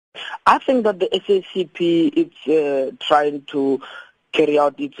I think that the SACP is trying to carry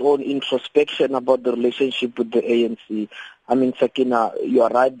out its own introspection about the relationship with the ANC. I mean, Sakina, you are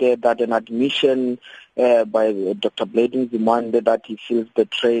right there that an admission by Dr. Nzimande that he feels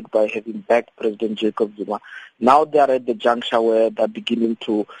betrayed by having backed President Jacob Zuma. Now they are at the juncture where they're beginning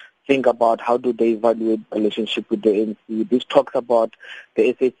to think about how do they evaluate the relationship with the ANC. This talks about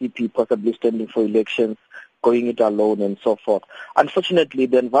the SACP possibly standing for elections, going it alone and so forth. Unfortunately,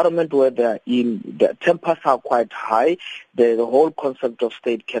 the environment where they are in, the tempers are quite high. The whole concept of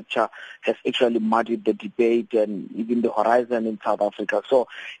state capture has actually muddied the debate and even the horizon in South Africa. So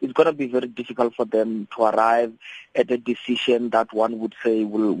it's going to be very difficult for them to arrive at a decision that one would say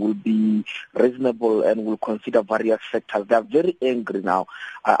will be reasonable and will consider various factors. They are very angry now.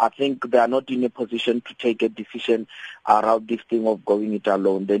 I think they are not in a position to take a decision around this thing of going it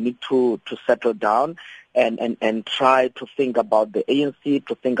alone. They need to settle down and try to think about the ANC,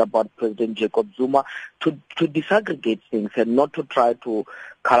 to think about President Jacob Zuma, to disaggregate things and not to try to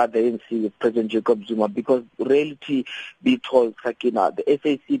color the ANC with President Jacob Zuma, because reality be told, Sakina, the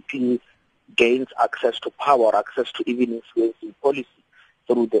SACP gains access to power, access to even influencing policy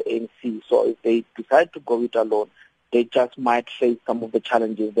through the ANC. So if they decide to go it alone, they just might face some of the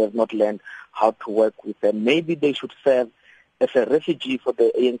challenges they have not learned how to work with them. Maybe they should serve as a refugee for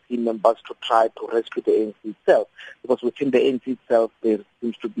the ANC members to try to rescue the ANC itself, because within the ANC itself there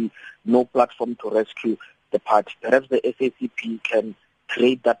seems to be no platform to rescue the party. Perhaps the SACP can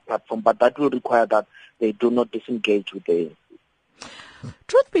create that platform, but that will require that they do not disengage with the ANC.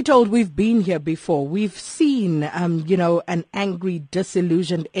 Truth be told, we've been here before. We've seen, an angry,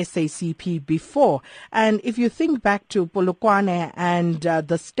 disillusioned SACP before. And if you think back to Polokwane and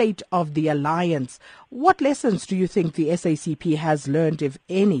the state of the alliance, what lessons do you think the SACP has learned, if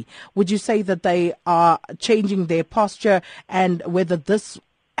any? Would you say that they are changing their posture, and whether this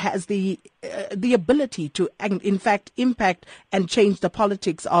has the ability to, in fact, impact and change the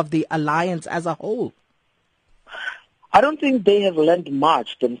politics of the alliance as a whole? I don't think they have learned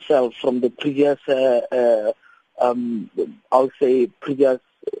much themselves from the previous, altercations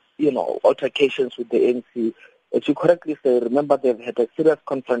with the ANC. As you correctly say, remember they've had a serious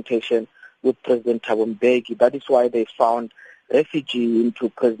confrontation with President Thabo Mbeki. That is why they found refuge into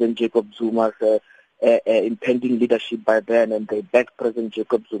President Jacob Zuma's impending leadership by then, and they backed President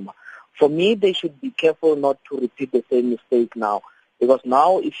Jacob Zuma. For me, they should be careful not to repeat the same mistake now, because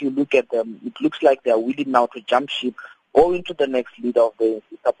now if you look at them, it looks like they are willing now to jump ship, go into the next leader of the ANC,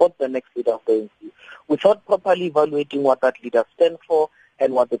 support the next leader of the ANC, without properly evaluating what that leader stands for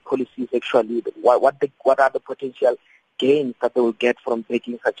and what the policies actually, what are the potential gains that they will get from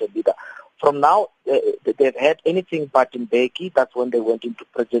taking such a leader. From now, they've had anything but Mbeki. That's when they went into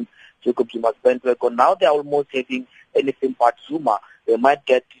President Jacob Zuma's bandwagon. Now they're almost having anything but Zuma. They might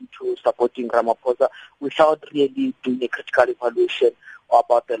get into supporting Ramaphosa without really doing a critical evaluation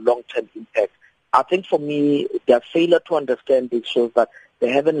about the long-term impact. I think for me, their failure to understand this shows that they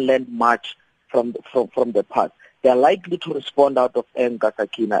haven't learned much from the past. They are likely to respond out of anger,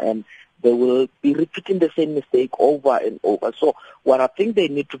 Sakina, and they will be repeating the same mistake over and over. So what I think they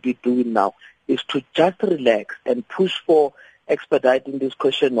need to be doing now is to just relax and push for expediting this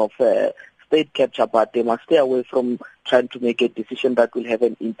question of state capture, but they must stay away from trying to make a decision that will have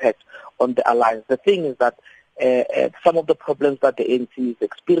an impact on the alliance. The thing is that some of the problems that the ANC is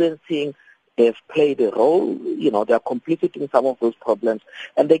experiencing, they've played a role, they are complicit in some of those problems,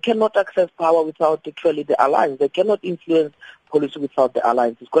 and they cannot access power without actually the alliance. They cannot influence policy without the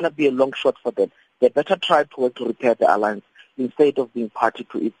alliance. It's going to be a long shot for them. They better try to work to repair the alliance instead of being party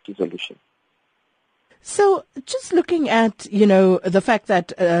to its dissolution. So just looking at, the fact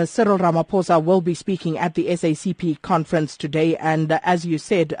that Cyril Ramaphosa will be speaking at the SACP conference today, and as you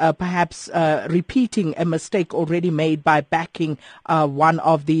said, perhaps repeating a mistake already made by backing one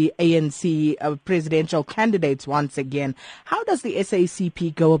of the ANC presidential candidates once again, how does the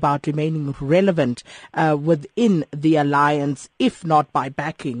SACP go about remaining relevant within the alliance, if not by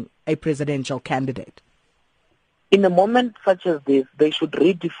backing a presidential candidate? In a moment such as this, they should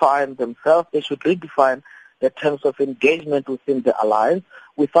redefine themselves. They should redefine the terms of engagement within the alliance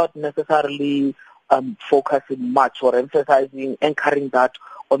without necessarily focusing much or emphasizing, anchoring that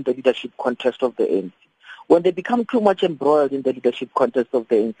on the leadership contest of the ANC. When they become too much embroiled in the leadership contest of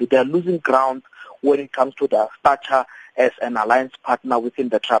the ANC, they are losing ground when it comes to their stature as an alliance partner within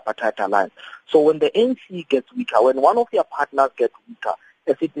the tripartite alliance. So when the ANC gets weaker, when one of their partners gets weaker,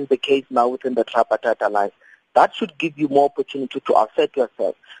 as it is the case now within the tripartite alliance, That should give you more opportunity to assert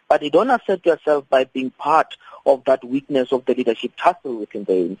yourself. But you don't assert yourself by being part of that weakness of the leadership tussle within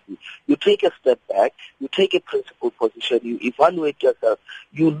the ANC. You take a step back, you take a principled position, you evaluate yourself,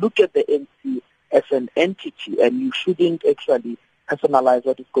 you look at the ANC as an entity, and you shouldn't actually personalize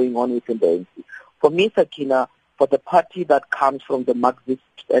what is going on within the ANC. For me, Sakina, for the party that comes from the Marxist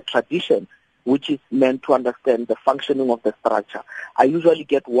tradition, which is meant to understand the functioning of the structure, I usually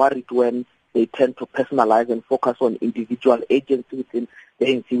get worried when they tend to personalize and focus on individual agency within the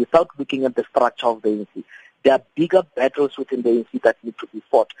ANC without looking at the structure of the ANC. There are bigger battles within the ANC that need to be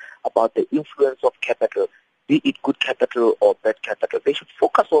fought about the influence of capital, be it good capital or bad capital. They should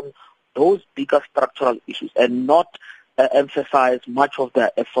focus on those bigger structural issues and not emphasize much of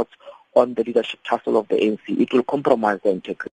their efforts on the leadership tussle of the ANC. It will compromise their integrity.